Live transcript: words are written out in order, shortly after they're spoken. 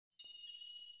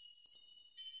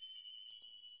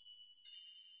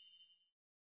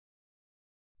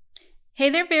Hey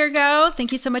there, Virgo.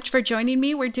 Thank you so much for joining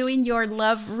me. We're doing your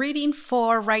love reading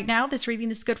for right now. This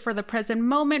reading is good for the present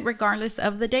moment, regardless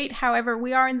of the date. However,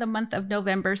 we are in the month of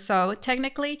November, so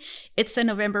technically it's a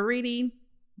November reading.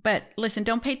 But listen,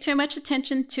 don't pay too much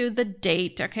attention to the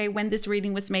date, okay, when this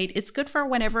reading was made. It's good for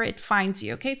whenever it finds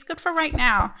you, okay? It's good for right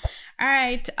now. All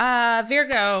right,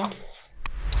 Virgo.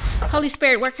 Holy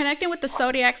Spirit, we're connecting with the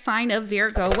zodiac sign of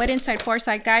Virgo. What insight,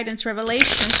 foresight, guidance,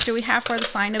 revelations do we have for the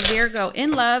sign of Virgo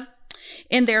in love,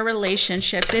 in their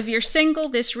relationships? If you're single,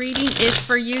 this reading is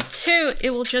for you too.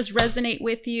 It will just resonate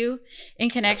with you in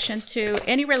connection to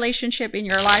any relationship in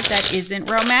your life that isn't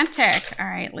romantic. All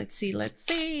right, let's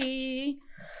see.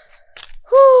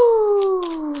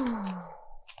 Whew.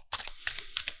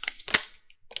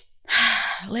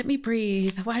 Let me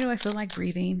breathe. Why do I feel like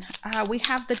breathing? We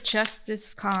have the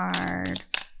Justice card.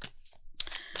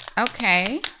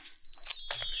 Okay.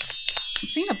 I'm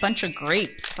seeing a bunch of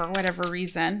grapes for whatever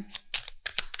reason.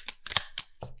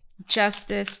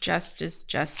 Justice, justice,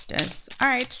 justice. All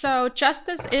right, so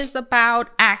justice is about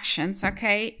actions,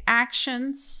 okay?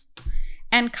 Actions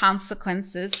and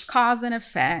consequences, cause and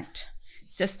effect.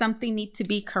 Does something need to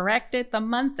be corrected? The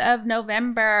month of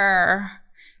November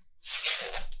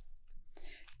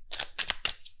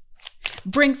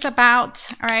brings about,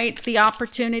 all right, the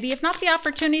opportunity. If not the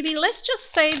opportunity, let's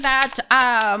just say that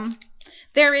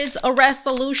there is a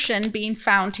resolution being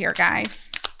found here, guys.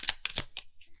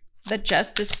 The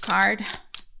Justice card.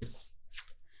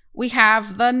 We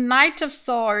have the Knight of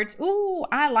Swords. Ooh,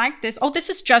 I like this. Oh, this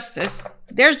is justice.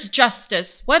 There's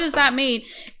justice. What does that mean?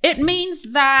 It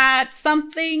means that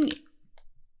something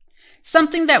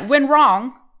that went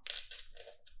wrong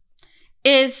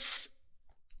is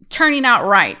turning out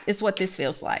right, is what this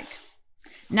feels like.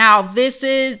 Now, this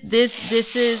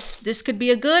could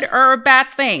be a good or a bad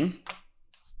thing,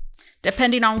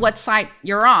 depending on what side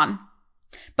you're on.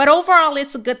 But overall,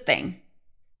 it's a good thing.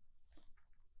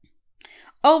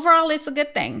 Overall, it's a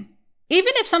good thing.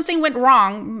 Even if something went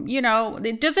wrong, you know,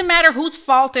 it doesn't matter whose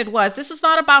fault it was. This is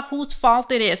not about whose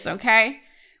fault it is, okay?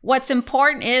 What's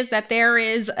important is that there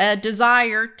is a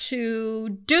desire to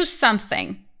do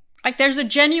something. Like there's a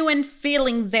genuine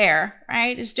feeling there,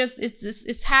 right? It's just,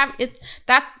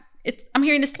 I'm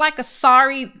hearing it's like a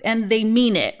sorry and they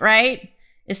mean it, right?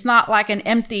 It's not like an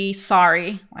empty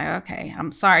sorry. Like, okay,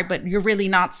 I'm sorry, but you're really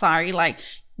not sorry. Like,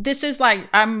 this is like,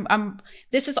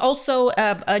 this is also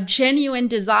a genuine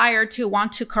desire to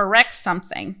want to correct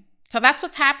something. So that's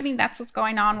what's happening. That's what's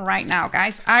going on right now,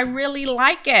 guys. I really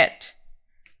like it.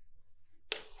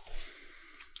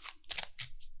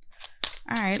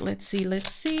 All right, let's see.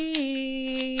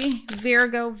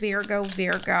 Virgo.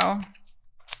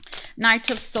 Knight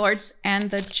of Swords and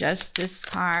the Justice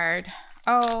card.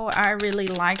 Oh, I really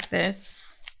like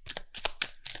this.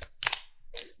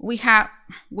 We have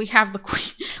the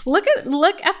Queen. Look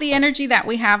at the energy that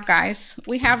we have, guys.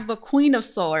 We have the Queen of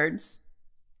Swords.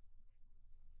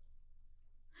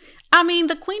 I mean,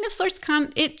 the Queen of Swords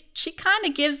she kind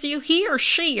of gives you, he or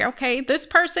she, okay? This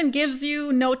person gives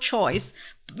you no choice,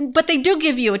 but they do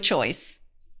give you a choice.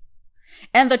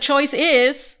 And the choice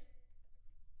is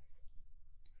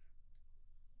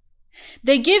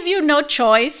they give you no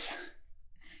choice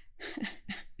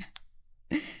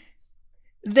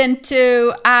than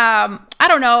to, I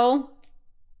don't know,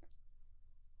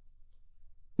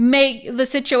 make the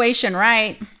situation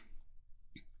right.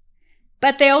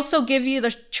 But they also give you the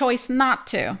choice not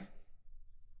to.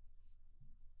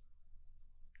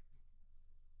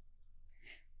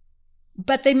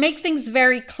 But they make things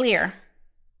very clear.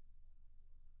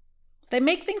 They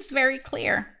make things very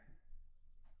clear.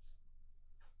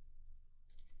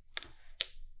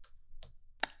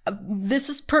 This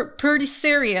is pretty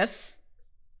serious.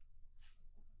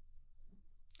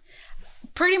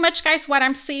 Pretty much, guys, what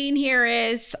I'm seeing here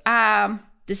is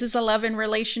this is a love and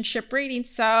relationship reading.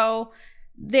 So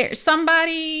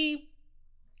somebody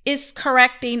is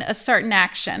correcting a certain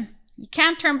action. You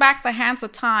can't turn back the hands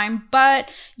of time,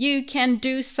 but you can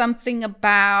do something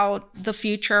about the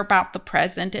future, about the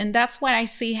present. And that's what I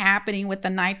see happening with the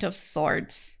Knight of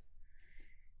Swords.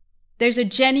 There's a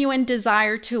genuine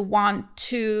desire to want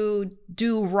to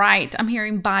do right. I'm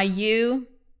hearing by you,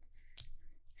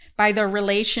 by the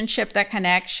relationship, the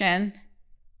connection.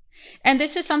 And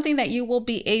this is something that you will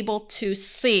be able to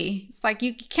see. It's like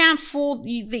they can't fool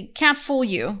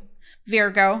you,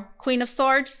 Virgo. Queen of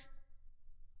Swords.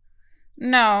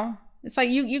 No, it's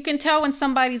like you can tell when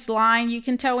somebody's lying. You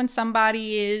can tell when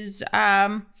somebody is,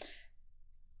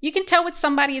 you can tell when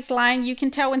somebody is lying. You can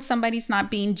tell when somebody's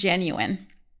not being genuine.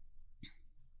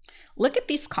 Look at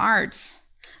these cards.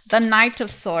 The Knight of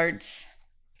Swords.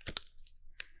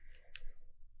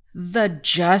 the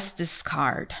Justice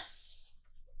card.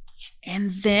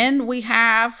 And then we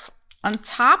have, on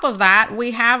top of that,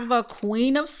 we have the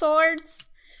Queen of Swords.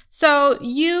 So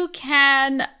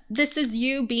this is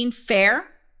you being fair.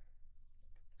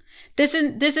 This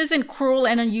isn't cruel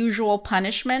and unusual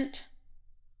punishment.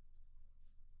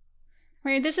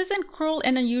 Right? This isn't cruel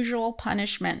and unusual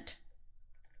punishment.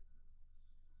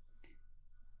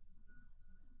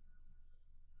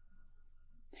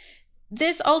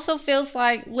 This also feels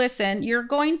like, listen, you're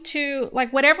going to,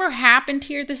 like, whatever happened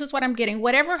here, this is what I'm getting.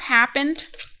 Whatever happened,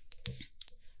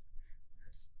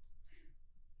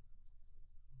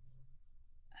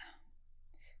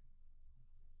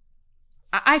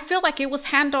 I feel like it was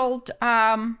handled,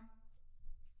 I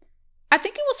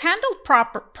think it was handled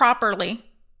properly.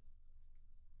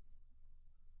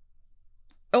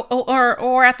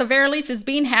 Or at the very least, it's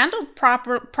being handled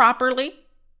properly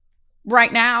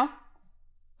right now.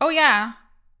 Oh, yeah.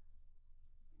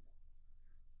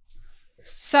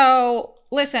 So,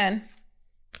 listen,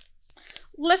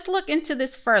 let's look into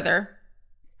this further.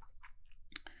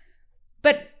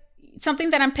 But something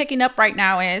that I'm picking up right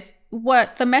now is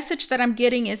what the message that I'm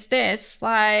getting is this,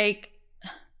 like,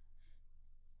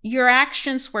 your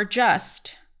actions were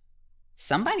just.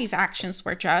 Somebody's actions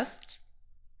were just.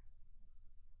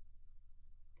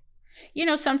 You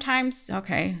know, sometimes,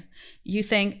 okay, you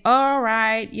think, all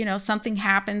right, you know, something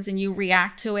happens and you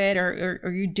react to it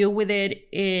or you deal with it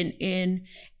in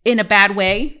a bad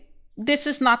way. This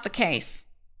is not the case.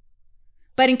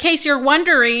 But in case you're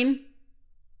wondering,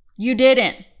 you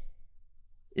didn't.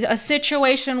 A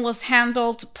situation was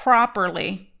handled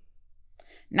properly.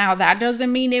 Now, that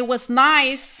doesn't mean it was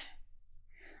nice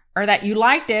or that you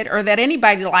liked it or that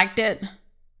anybody liked it.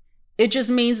 It just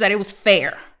means that it was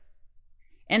fair.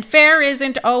 And fair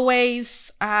isn't always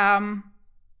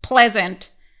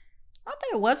pleasant. Not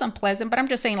that it wasn't pleasant, but I'm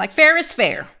just saying, like, fair is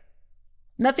fair.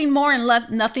 Nothing more and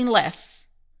nothing less.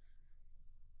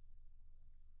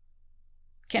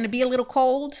 Can it be a little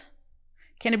cold?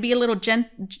 Can it be a little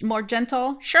more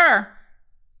gentle? Sure.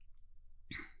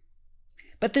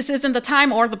 But this isn't the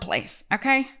time or the place,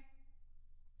 okay?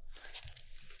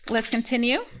 Let's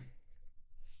continue.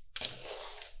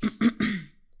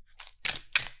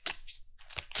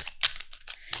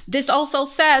 This also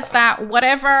says that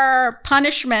whatever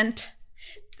punishment,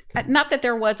 not that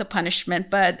there was a punishment,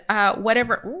 but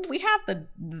whatever, ooh, we have the,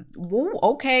 ooh,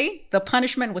 okay, the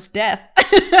punishment was death.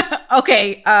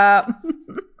 Okay,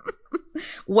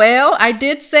 well, I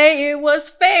did say it was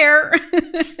fair.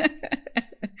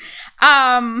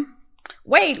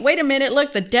 Wait a minute,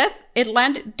 look, the death, it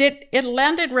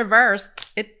landed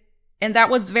reversed. And that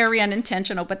was very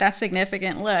unintentional, but that's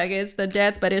significant. Look, it's the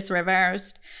death, but it's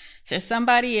reversed. So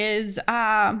somebody is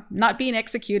not being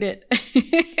executed.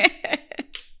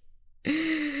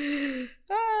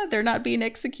 They're not being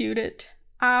executed.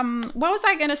 What was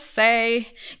I gonna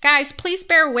say? Guys, please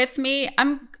bear with me.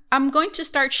 I'm going to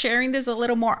start sharing this a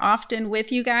little more often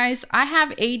with you guys. I have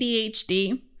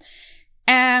ADHD,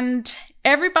 and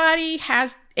everybody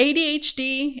has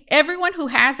ADHD. Everyone who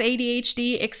has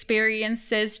ADHD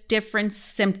experiences different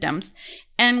symptoms.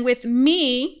 And with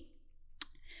me,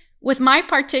 with my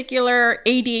particular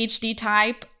ADHD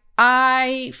type,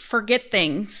 I forget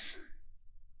things.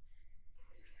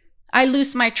 I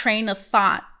lose my train of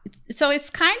thought. So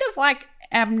it's kind of like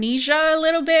amnesia a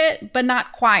little bit, but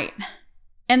not quite.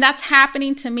 And that's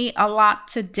happening to me a lot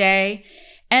today.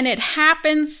 And it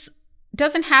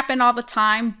doesn't happen all the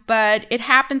time, but it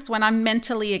happens when I'm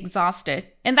mentally exhausted.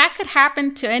 And that could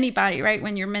happen to anybody, right?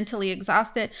 When you're mentally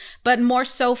exhausted, but more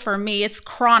so for me, it's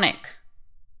chronic.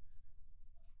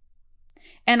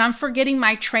 And I'm forgetting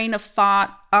my train of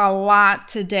thought a lot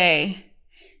today.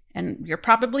 And you're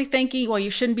probably thinking, well,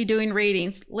 you shouldn't be doing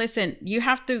readings. Listen, you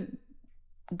have to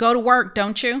go to work,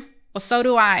 don't you? Well, so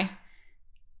do I.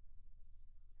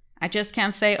 I just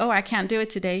can't say, oh, I can't do it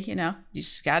today. You know, you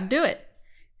just got to do it.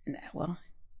 Well,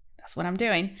 that's what I'm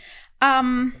doing.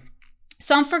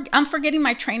 So I'm forgetting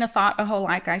my train of thought a whole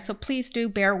lot, guys. So please do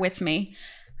bear with me.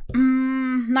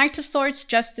 Knight of Swords,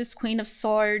 Justice, Queen of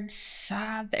Swords.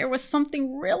 There was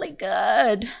something really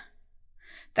good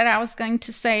that I was going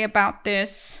to say about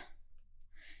this.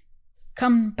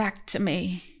 Come back to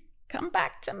me. Come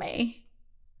back to me.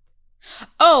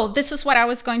 Oh, this is what I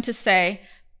was going to say.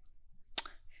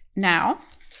 Now,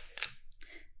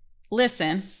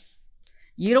 listen,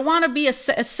 you don't want to be a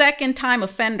second time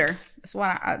offender. That's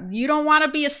what you don't want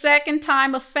to be a second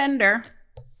time offender.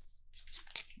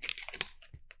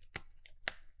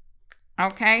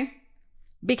 Okay?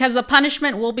 Because the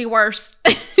punishment will be worse.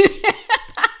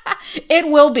 It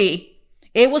will be.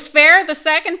 It was fair the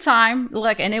second time.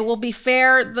 Look, and it will be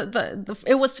fair.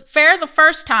 It was fair the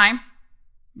first time.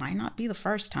 Might not be the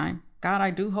first time. God,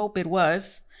 I do hope it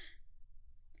was.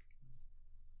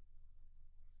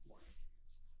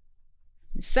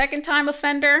 Second time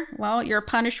offender, well, your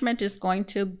punishment is going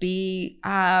to be,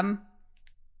 you're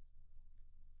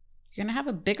going to have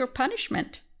a bigger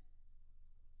punishment.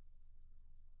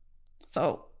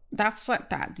 So that's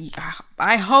what that,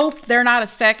 I hope they're not a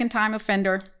second time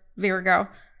offender, Virgo,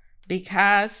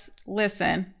 because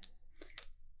listen,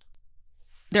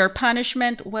 their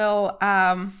punishment will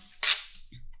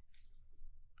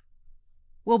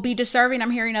be deserving,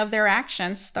 I'm hearing, of their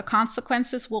actions. The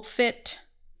consequences will fit.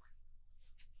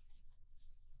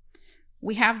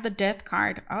 We have the Death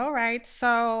card. All right.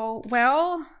 So,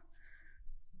 well,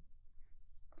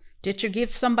 did you give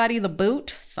somebody the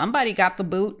boot? Somebody got the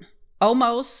boot.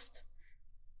 Almost.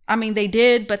 I mean, they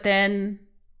did, but then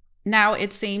now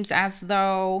it seems as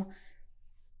though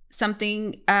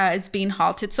something is being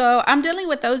halted. So I'm dealing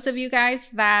with those of you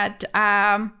guys that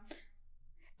an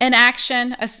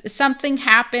action, something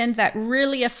happened that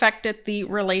really affected the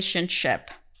relationship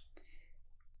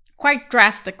quite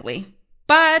drastically.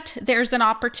 But there's an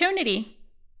opportunity,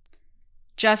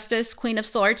 Justice, Queen of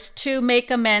Swords, to make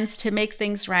amends, to make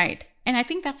things right. And I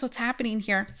think that's what's happening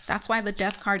here. That's why the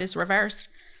Death card is reversed.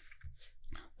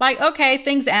 Like, okay,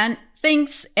 things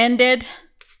ended.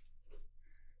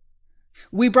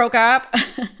 We broke up.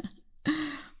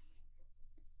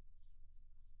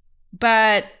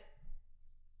 But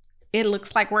it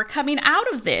looks like we're coming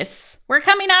out of this. We're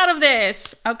coming out of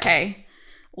this. Okay,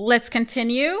 let's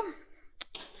continue.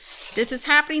 This is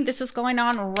happening. This is going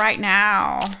on right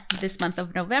now, this month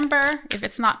of November. If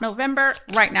it's not November,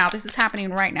 right now. This is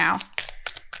happening right now.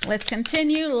 Let's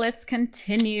continue. Let's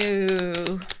continue.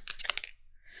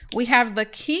 We have the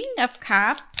King of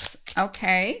Cups.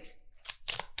 Okay.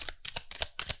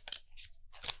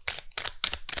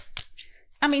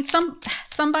 I mean,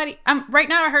 somebody, right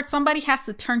now I heard somebody has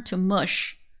to turn to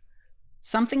mush.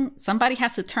 Somebody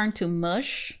has to turn to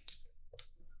mush.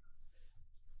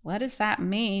 What does that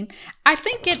mean? I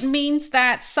think it means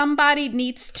that somebody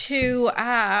needs to,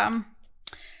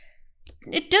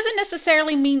 it doesn't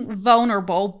necessarily mean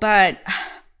vulnerable, but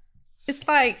it's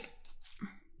like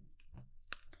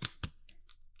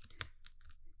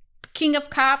King of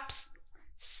Cups.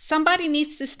 Somebody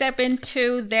needs to step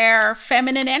into their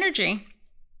feminine energy.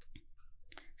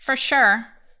 For sure.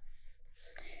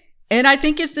 And I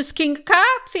think it's this King of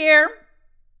Cups here.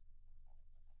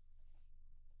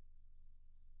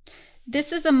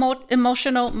 This is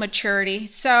emotional maturity.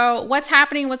 So what's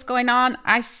happening, what's going on?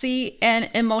 I see an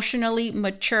emotionally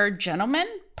mature gentleman,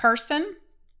 person,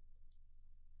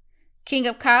 King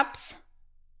of Cups,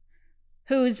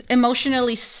 who's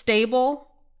emotionally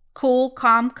stable, cool,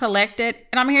 calm, collected.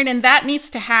 And I'm hearing, and that needs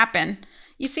to happen.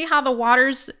 You see how the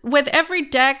waters, with every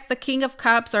deck, the King of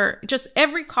Cups, or just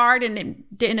every card in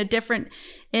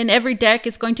every deck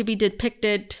is going to be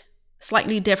depicted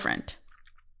slightly different.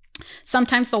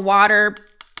 Sometimes the water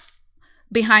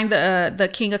behind the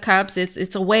King of Cups,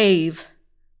 it's a wave.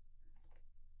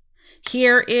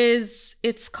 Here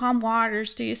it's calm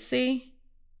waters. Do you see?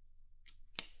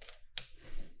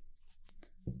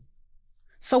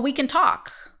 So we can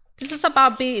talk. This is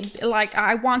about being like,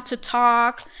 I want to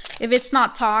talk. If it's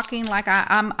not talking, like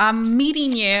I'm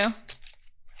meeting you.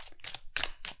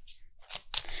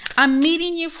 I'm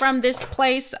meeting you from this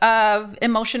place of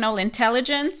emotional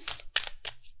intelligence.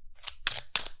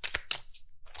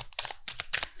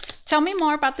 Tell me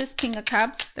more about this King of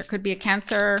Cups. There could be a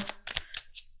Cancer.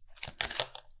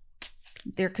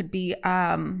 There could be,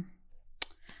 oh,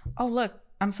 look,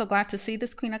 I'm so glad to see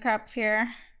this Queen of Cups here.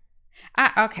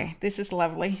 Okay, this is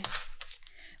lovely.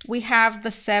 We have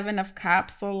the Seven of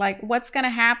Cups. So like, what's going to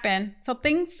happen? So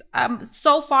things,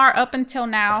 so far up until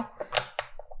now,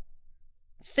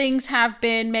 things have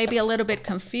been maybe a little bit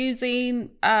confusing.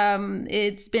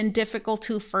 It's been difficult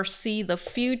to foresee the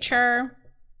future.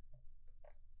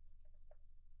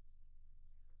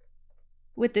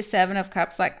 With the Seven of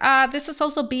Cups, like, this is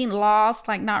also being lost,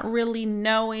 like not really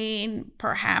knowing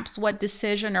perhaps what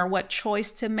decision or what choice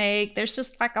to make. There's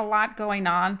just like a lot going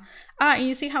on. And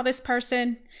you see how this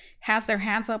person has their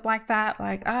hands up like that?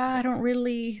 Like, I don't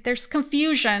really, there's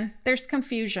confusion. There's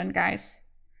confusion, guys.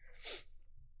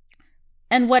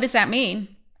 And what does that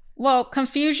mean? Well,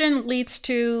 confusion leads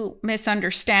to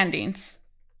misunderstandings.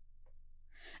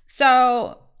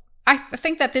 So I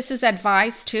think that this is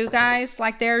advice too, guys.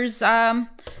 Like there is the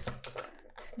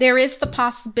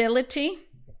possibility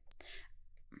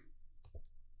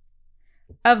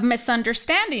of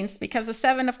misunderstandings because the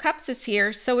Seven of Cups is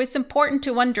here. So it's important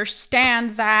to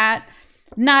understand that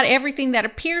not everything that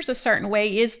appears a certain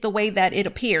way is the way that it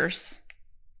appears.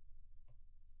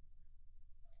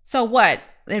 So what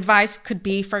advice could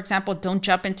be, for example, don't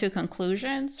jump into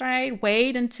conclusions, right?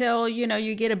 Wait until, you know,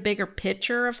 you get a bigger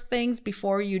picture of things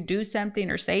before you do something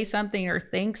or say something or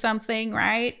think something,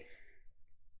 right?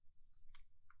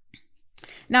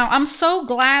 Now, I'm so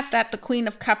glad that the Queen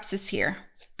of Cups is here,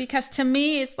 because to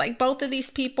me, it's like both of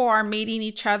these people are meeting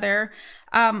each other.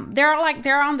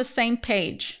 They're on the same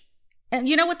page. And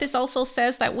you know what this also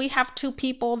says? That we have two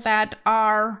people that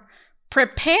are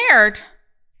prepared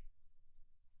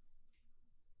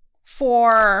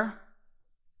for,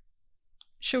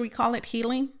 should we call it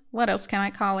healing? What else can I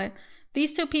call it?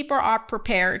 These two people are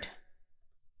prepared.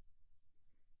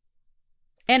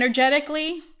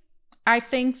 Energetically, I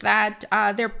think that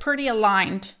they're pretty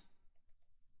aligned.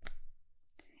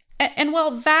 And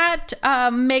well, that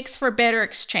makes for better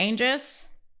exchanges,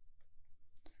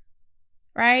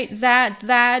 right?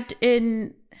 That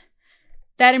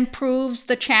improves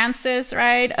the chances,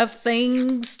 right, of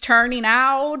things turning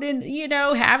out and, you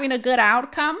know, having a good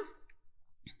outcome.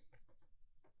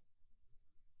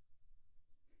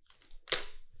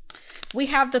 We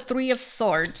have the Three of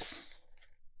Swords.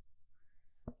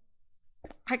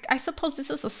 I suppose this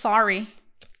is a sorry.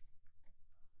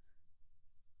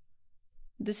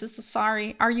 This is a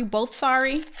sorry. Are you both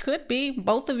sorry? Could be.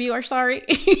 Both of you are sorry.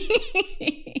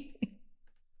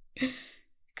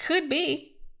 Could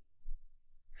be.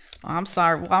 Oh, I'm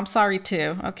sorry. Well, I'm sorry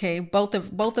too. Okay. Both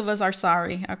of us are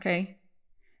sorry. Okay.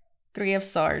 Three of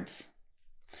Swords.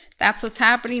 That's what's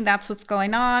happening. That's what's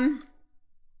going on.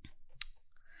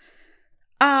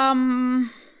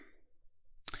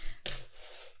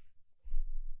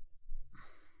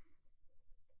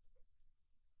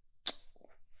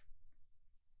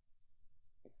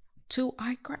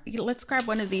 Let's grab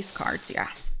one of these cards. Yeah.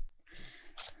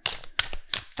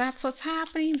 That's what's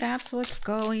happening. That's what's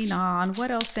going on.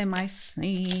 What else am I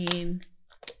seeing?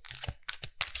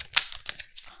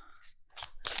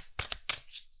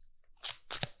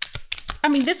 I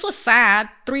mean, this was sad.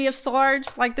 Three of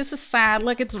Swords. Like, this is sad.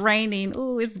 Look, it's raining.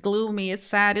 Ooh, it's gloomy. It's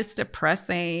sad. It's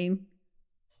depressing.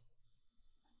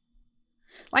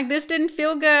 Like, this didn't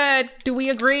feel good. Do we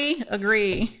agree?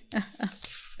 Agree.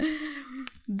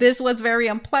 This was very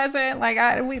unpleasant. Like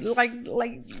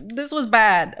this was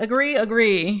bad. Agree,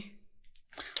 agree.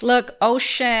 Look,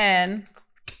 Ocean,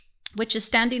 which is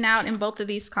standing out in both of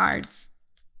these cards.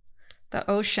 The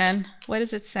Ocean. What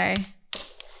does it say?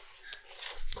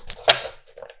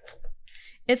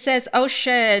 It says,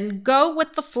 Ocean, go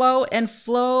with the flow and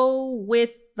flow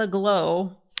with the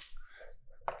glow.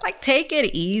 Like, take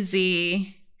it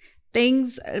easy.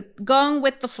 Things going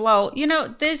with the flow. You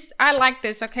know, this, I like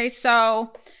this. Okay,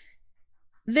 so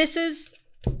this is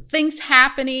things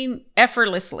happening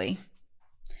effortlessly.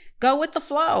 Go with the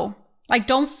flow. Like,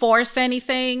 don't force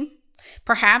anything.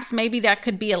 Perhaps maybe that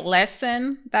could be a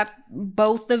lesson that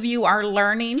both of you are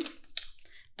learning.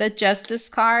 The Justice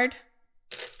card.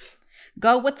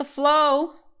 Go with the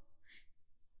flow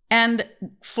and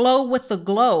flow with the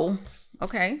glow.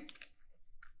 Okay.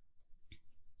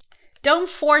 Don't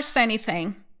force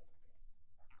anything.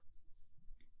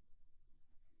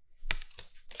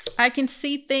 I can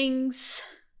see things,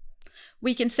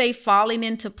 we can say, falling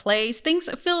into place. Things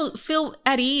feel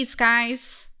at ease,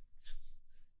 guys.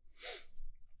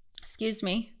 Excuse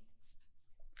me.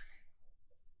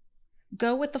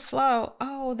 Go with the flow.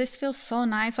 Oh, this feels so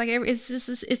nice. Like, it's just,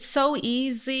 it's so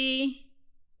easy.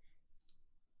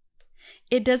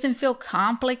 It doesn't feel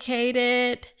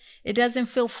complicated. It doesn't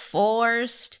feel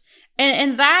forced.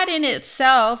 And that in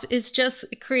itself is just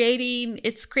creating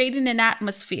an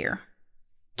atmosphere.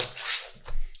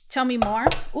 Tell me more.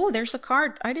 Oh, there's a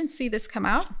card. I didn't see this come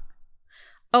out.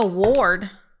 Award.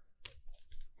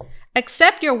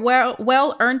 Accept your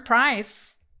well-earned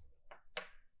prize.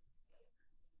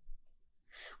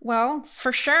 Well,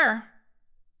 for sure.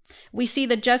 We see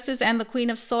the Justice and the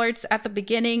Queen of Swords at the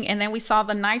beginning, and then we saw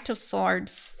the Knight of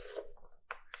Swords.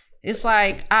 It's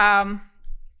like,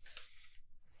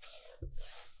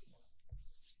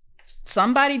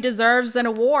 somebody deserves an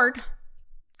award,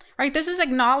 right? This is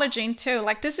acknowledging too.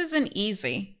 Like, this isn't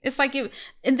easy. It's like you,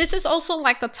 and this is also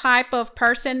like the type of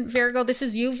person, Virgo. This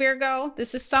is you, Virgo.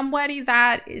 This is somebody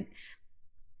that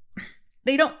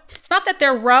they don't, it's not that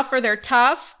they're rough or they're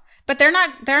tough, but they're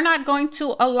not going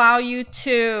to allow you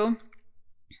to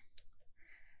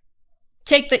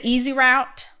take the easy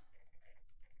route.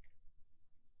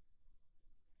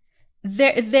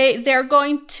 They're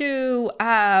going to,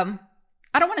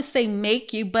 I don't want to say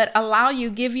make you, but allow you,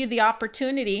 give you the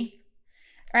opportunity,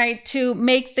 right, to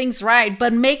make things right,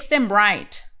 but make them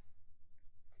right.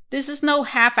 This is no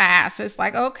half-ass. It's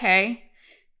like, okay,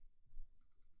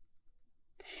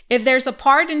 if there's a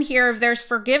pardon here, if there's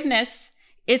forgiveness,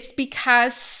 it's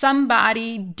because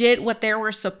somebody did what they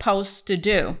were supposed to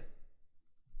do.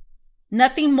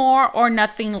 Nothing more or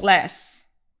nothing less.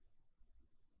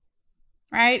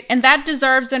 Right? And that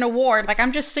deserves an award. Like,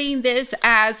 I'm just seeing this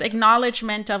as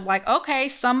acknowledgement of like, okay,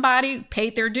 somebody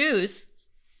paid their dues.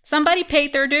 Somebody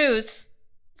paid their dues.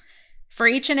 For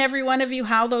each and every one of you,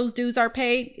 how those dues are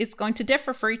paid is going to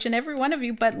differ for each and every one of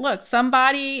you. But look,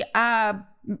 somebody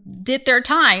did their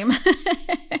time,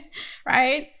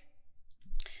 right?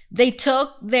 They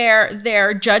took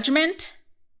their judgment,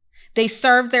 they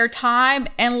served their time,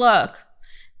 and look,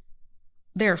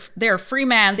 they're a free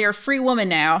man, they're a free woman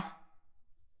now.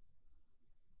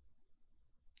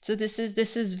 So this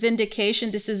is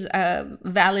vindication. This is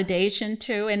validation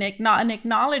too, and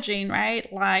acknowledging,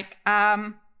 right? Like,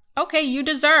 okay, you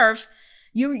deserve,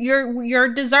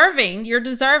 you're deserving, you're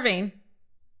deserving.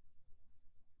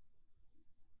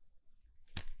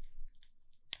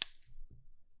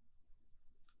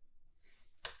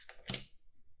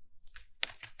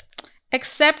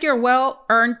 Accept your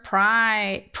well-earned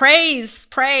praise.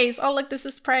 Oh, look, this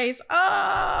is praise.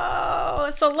 Oh,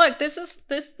 so look, this is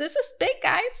big,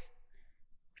 guys.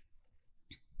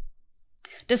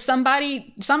 Does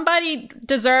somebody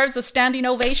deserves a standing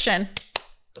ovation?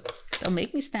 Don't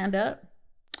make me stand up.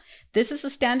 This is a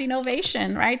standing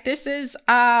ovation, right? This is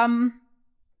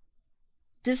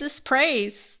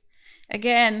praise.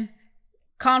 Again,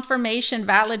 confirmation,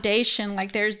 validation.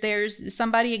 Like there's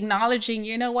somebody acknowledging,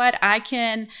 you know what,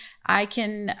 I'm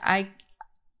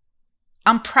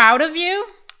proud of you.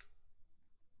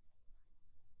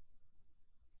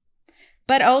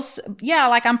 But also, yeah,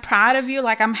 like I'm proud of you,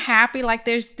 like I'm happy, like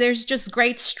there's just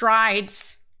great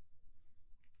strides.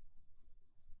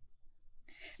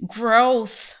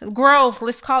 Growth,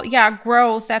 let's call it, yeah,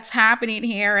 growth that's happening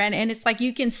here. And it's like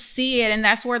you can see it, and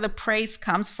that's where the praise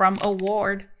comes from,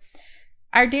 award.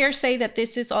 I dare say that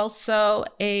this is also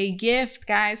a gift,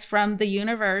 guys, from the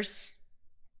universe.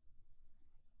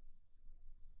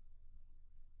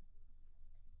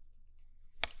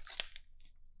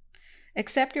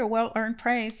 Accept your well-earned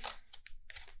praise.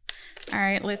 All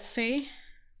right, let's see.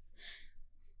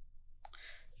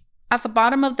 At the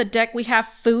bottom of the deck, we have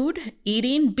food,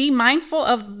 eating. Be mindful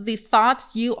of the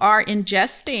thoughts you are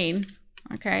ingesting.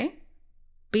 Okay.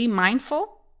 Be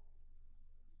mindful.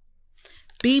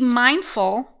 Be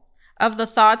mindful of the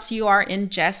thoughts you are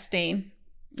ingesting.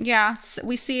 Yeah,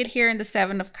 we see it here in the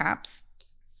Seven of Cups.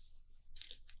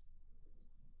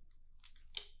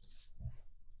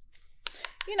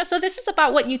 You know, so this is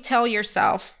about what you tell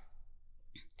yourself.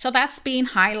 So that's being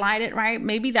highlighted, right?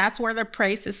 Maybe that's where the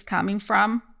praise is coming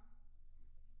from.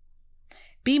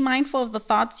 Be mindful of the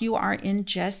thoughts you are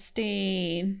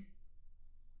ingesting.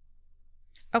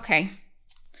 Okay.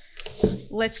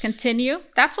 Let's continue.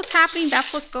 That's what's happening.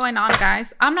 That's what's going on,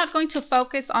 guys. I'm not going to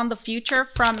focus on the future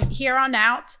from here on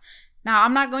out. Now,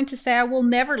 I'm not going to say I will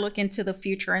never look into the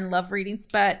future in love readings,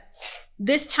 but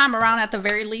this time around, at the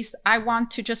very least, I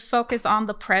want to just focus on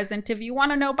the present. If you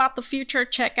want to know about the future,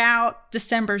 check out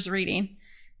December's reading.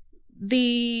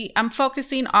 I'm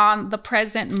focusing on the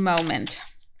present moment.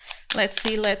 Let's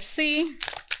see.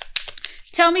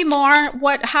 Tell me more.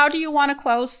 How do you want to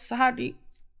close? How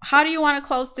do you want to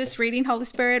close this reading, Holy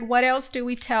Spirit? What else do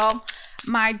we tell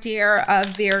my dear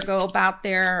Virgo about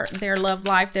their love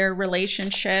life, their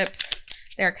relationships,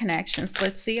 their connections?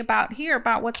 Let's see about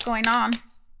what's going on.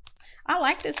 I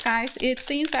like this, guys. It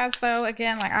seems as though,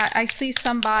 again, like I see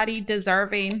somebody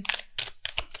deserving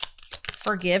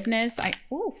forgiveness.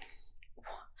 Oof.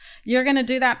 You're going to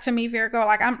do that to me, Virgo.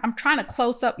 Like I'm trying to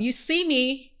close up. You see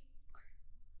me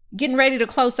getting ready to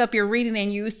close up your reading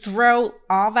and you throw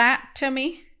all that to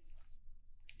me.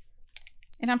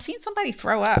 And I'm seeing somebody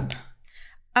throw up.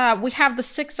 We have the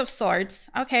Six of Swords.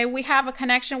 Okay, we have a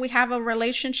connection. We have a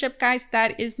relationship, guys,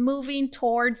 that is moving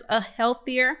towards a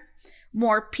healthier,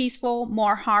 more peaceful,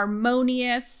 more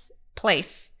harmonious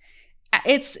place.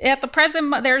 It's at the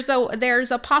present, there's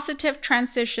a positive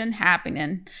transition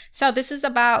happening. So this is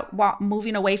about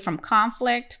moving away from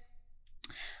conflict.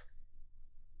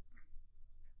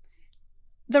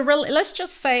 Let's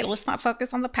just say, let's not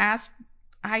focus on the past.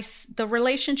 The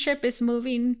relationship is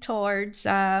moving towards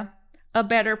a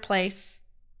better place.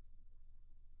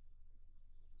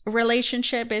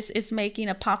 Relationship is making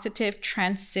a positive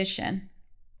transition.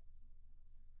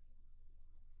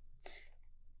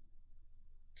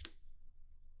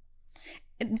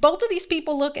 Both of these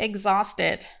people look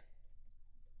exhausted.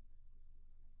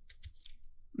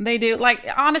 They do. Like,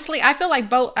 honestly, I feel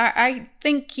like I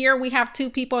think here we have two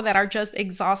people that are just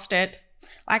exhausted.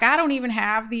 Like, I don't even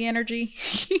have the energy.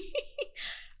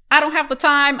 I don't have the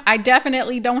time. I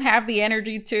definitely don't have the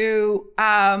energy to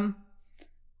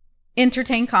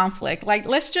entertain conflict. Like,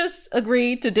 let's just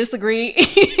agree to disagree.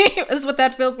 That's what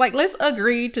that feels like. Let's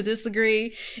agree to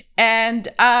disagree. And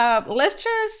let's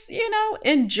just, you know,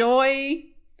 enjoy.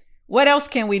 What else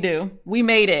can we do? We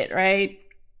made it, right?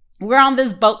 We're on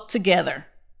this boat together.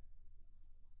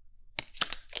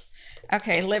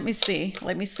 Okay, let me see.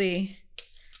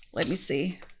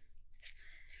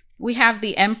 We have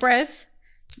the Empress,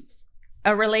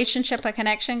 a relationship, a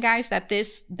connection, guys, that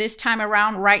this time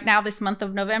around, right now, this month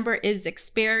of November, is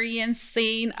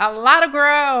experiencing a lot of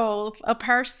growth. A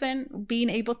person being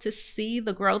able to see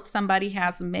the growth somebody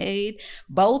has made.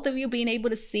 Both of you being able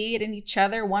to see it in each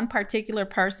other. One particular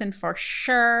person for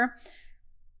sure.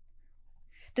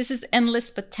 This is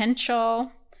endless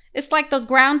potential. It's like the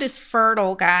ground is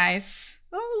fertile, guys.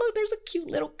 Oh, look, there's a cute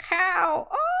little cow.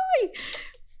 Oh,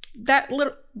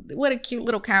 what a cute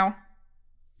little cow.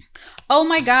 Oh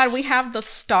my God, we have the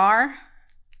star.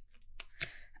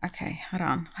 Okay, hold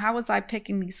on. How was I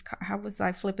picking these? How was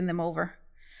I flipping them over?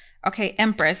 Okay,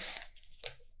 Empress.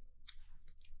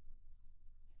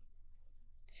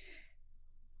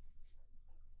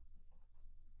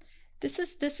 This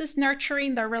is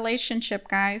nurturing the relationship,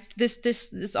 guys.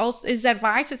 This also is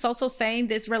advice. It's also saying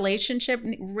this relationship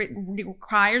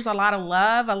requires a lot of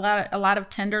love, a lot of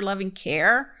tender, loving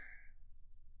care.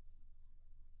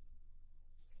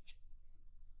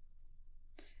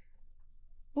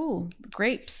 Ooh,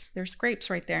 grapes. There's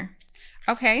grapes right there.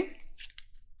 Okay.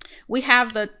 We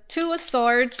have the Two of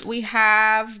Swords. We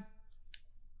have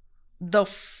the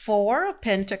Four of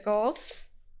Pentacles.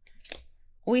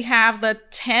 We have the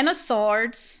Ten of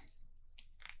Swords,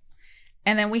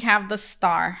 and then we have the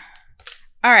Star.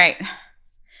 All right.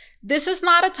 This is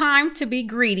not a time to be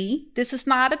greedy. This is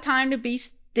not a time to be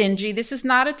stingy. This is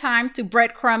not a time to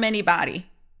breadcrumb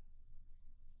anybody.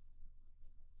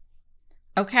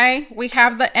 Okay. We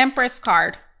have the Empress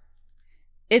card.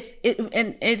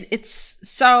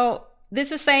 So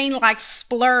this is saying like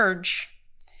splurge.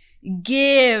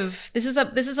 Give. This is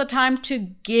a time to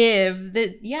give,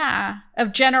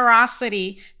 of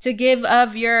generosity, to give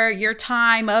of your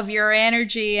time, of your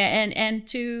energy, and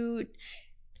to,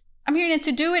 I'm hearing it,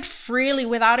 to do it freely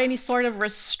without any sort of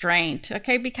restraint.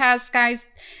 Okay, because guys,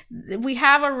 we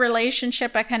have a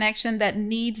relationship, a connection that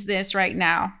needs this right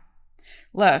now.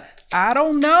 Look, I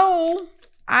don't know.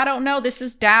 This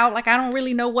is doubt. Like, I don't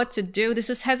really know what to do.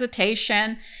 This is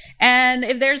hesitation. And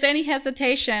if there's any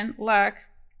hesitation, look,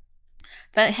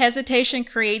 that hesitation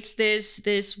creates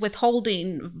this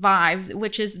withholding vibe,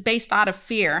 which is based out of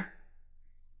fear.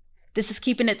 This is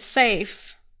keeping it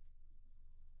safe.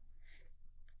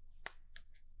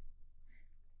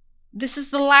 This is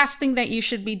the last thing that you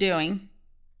should be doing.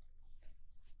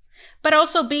 But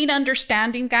also being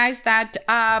understanding, guys, that,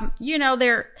 you know,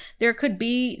 there could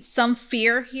be some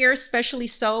fear here, especially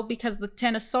so because the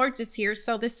Ten of Swords is here.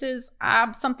 So this is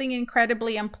something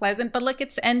incredibly unpleasant. But look,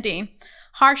 it's ending.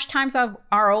 Harsh times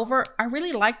are over. I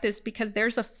really like this because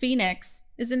there's a phoenix,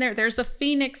 isn't there? There's a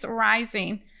phoenix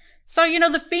rising. So, you know,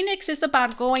 the phoenix is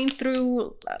about going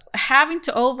through, having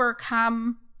to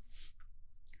overcome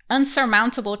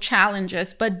unsurmountable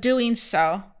challenges, but doing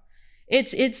so.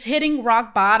 It's hitting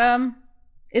rock bottom.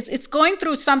 It's going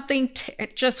through something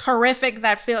just horrific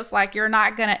that feels like you're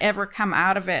not going to ever come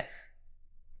out of it.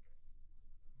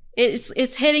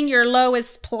 It's hitting your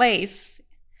lowest place.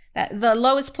 The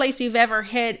lowest place you've ever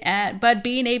hit, but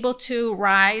being able to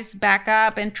rise back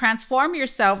up and transform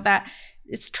yourself, that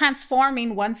it's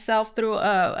transforming oneself through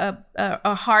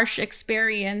a harsh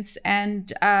experience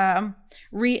and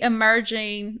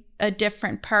re-emerging a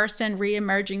different person,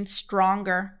 re-emerging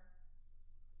stronger.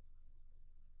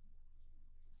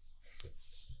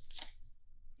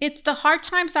 It's the hard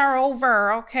times are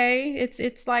over, okay?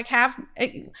 It's like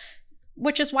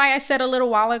which is why I said a little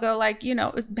while ago, like, you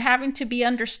know, having to be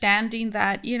understanding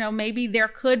that, you know, maybe there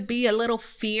could be a little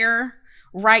fear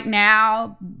right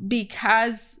now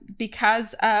because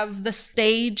of the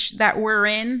stage that we're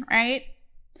in, right?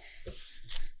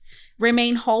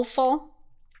 Remain hopeful.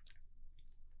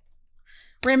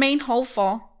 Remain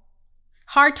hopeful.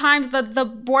 Hard times,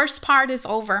 the worst part is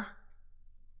over.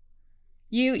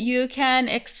 You can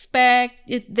expect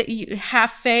it, that you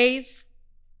have faith.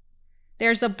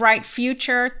 There's a bright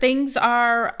future. Things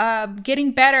are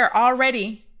getting better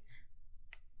already.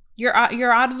 You're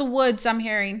out of the woods, I'm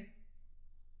hearing.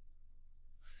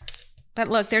 But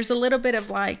look, there's a little bit of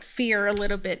like fear, a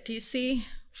little bit. Do you see?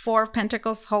 Four of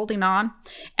Pentacles holding on.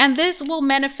 And this will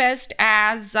manifest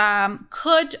as,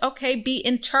 could, okay, be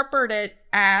interpreted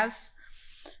as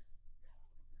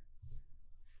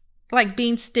like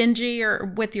being stingy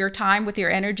or with your time, with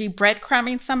your energy,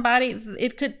 breadcrumbing somebody.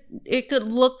 It could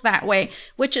look that way,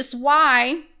 which is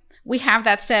why we have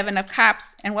that 7 of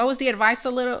Cups. And what was the advice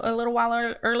a little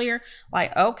while earlier?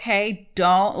 Like, okay,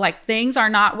 don't, like, things are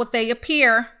not what they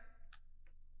appear.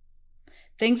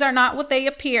 Things are not what they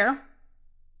appear.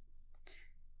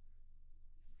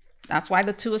 That's why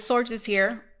the 2 of Swords is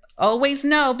here. Always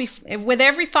know, with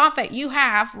every thought that you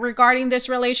have regarding this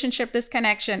relationship, this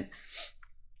connection,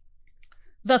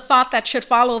 the thought that should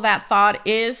follow that thought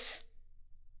is,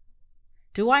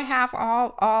 do I have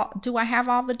all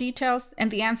the details?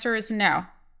 And the answer is no.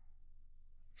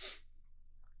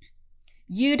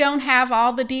 You don't have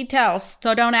all the details,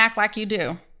 so don't act like you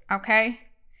do, okay?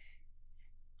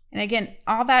 And again,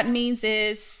 all that means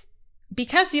is,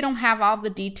 because you don't have all the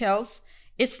details,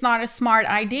 it's not a smart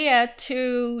idea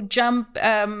to jump,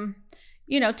 to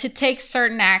take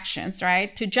certain actions,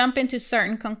 right? To jump into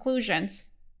certain conclusions.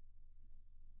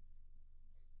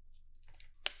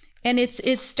 And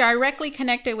it's directly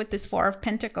connected with this 4 of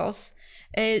Pentacles.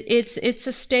 It's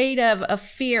a state of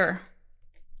fear.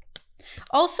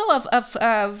 Also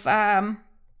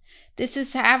this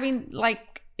is having,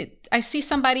 like, I see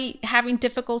somebody having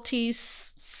difficulties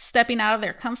stepping out of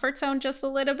their comfort zone just a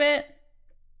little bit.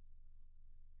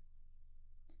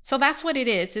 So that's what it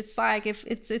is. It's like, if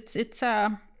it's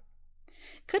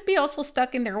could be also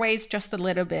stuck in their ways just a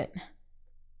little bit.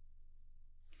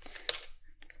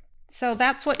 So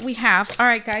that's what we have. All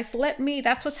right, guys,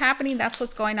 that's what's happening. That's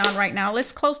what's going on right now.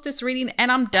 Let's close this reading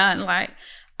and I'm done. Like,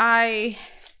 I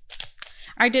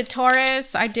did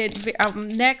Taurus. I did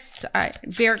next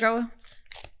Virgo.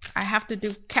 I have to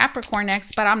do Capricorn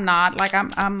next, but I'm not. Like,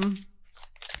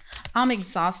 I'm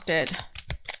exhausted.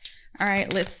 All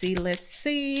right, let's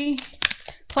see.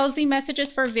 Closing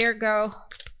messages for Virgo.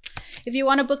 If you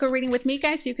want to book a reading with me,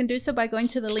 guys, you can do so by going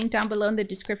to the link down below in the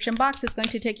description box. It's going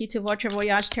to take you to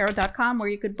VotreVoyageTarot.com, where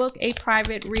you could book a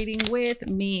private reading with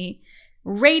me.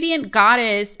 Radiant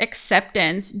Goddess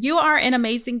Acceptance. You are an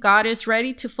amazing goddess,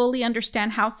 ready to fully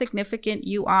understand how significant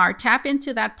you are. Tap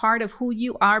into that part of who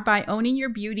you are by owning your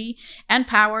beauty and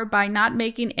power, by not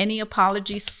making any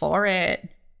apologies for it.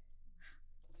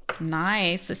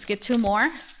 Nice. Let's get 2 more.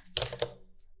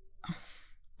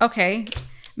 Okay,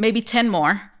 maybe 10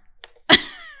 more.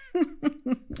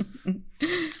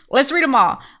 Let's read them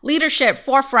all. Leadership,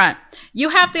 forefront. You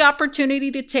have the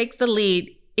opportunity to take the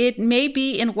lead. It may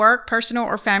be in work, personal,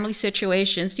 or family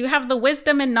situations. You have the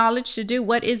wisdom and knowledge to do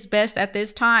what is best at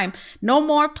this time. No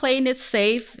more playing it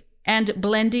safe and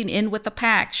blending in with the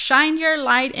pack. Shine your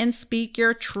light and speak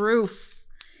your truth.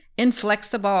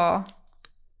 Inflexible.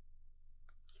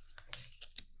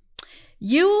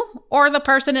 You or the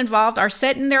person involved are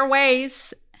set in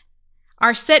ways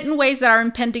that are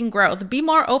impending growth. Be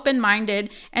more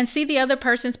open-minded and see the other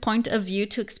person's point of view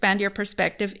to expand your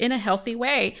perspective in a healthy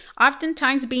way.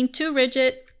 Oftentimes, being too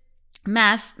rigid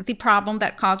masks the problem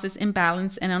that causes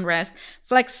imbalance and unrest.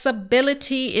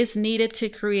 Flexibility is needed to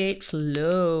create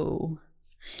flow.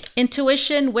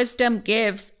 Intuition, wisdom,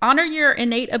 gifts. Honor your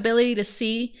innate ability to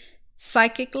see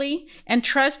psychically and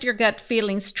trust your gut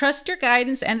feelings. Trust your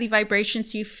guidance and the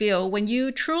vibrations you feel. When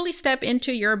you truly step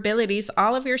into your abilities,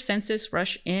 all of your senses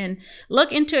rush in.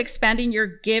 Look into expanding your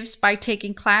gifts by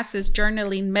taking classes,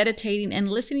 journaling, meditating, and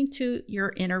listening to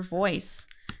your inner voice.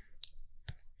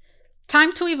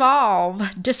 Time to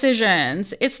evolve.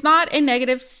 Decisions. It's not a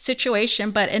negative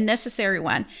situation, but a necessary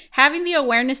one. Having the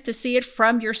awareness to see it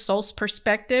from your soul's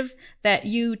perspective, that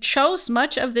you chose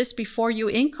much of this before you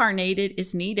incarnated,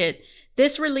 is needed.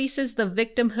 This releases the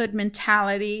victimhood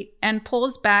mentality and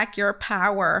pulls back your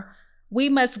power. We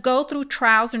must go through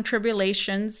trials and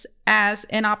tribulations as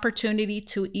an opportunity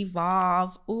to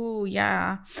evolve. Ooh,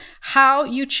 yeah. How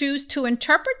you choose to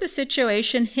interpret the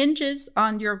situation hinges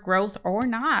on your growth or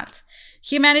not.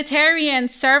 Humanitarian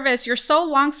service. Your soul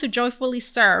longs to joyfully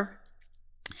serve.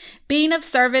 Being of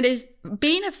service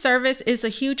is a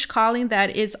huge calling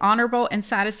that is honorable and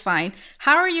satisfying.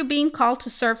 How are you being called to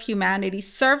serve humanity?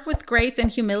 Serve with grace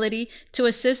and humility to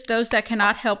assist those that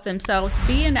cannot help themselves.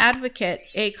 Be an advocate,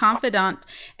 a confidant,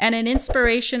 and an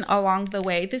inspiration along the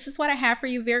way. This is what I have for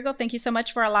you, Virgo. Thank you so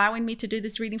much for allowing me to do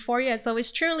this reading for you. As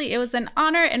always, truly, it was an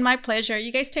honor and my pleasure.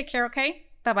 You guys take care, okay?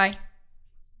 Bye-bye.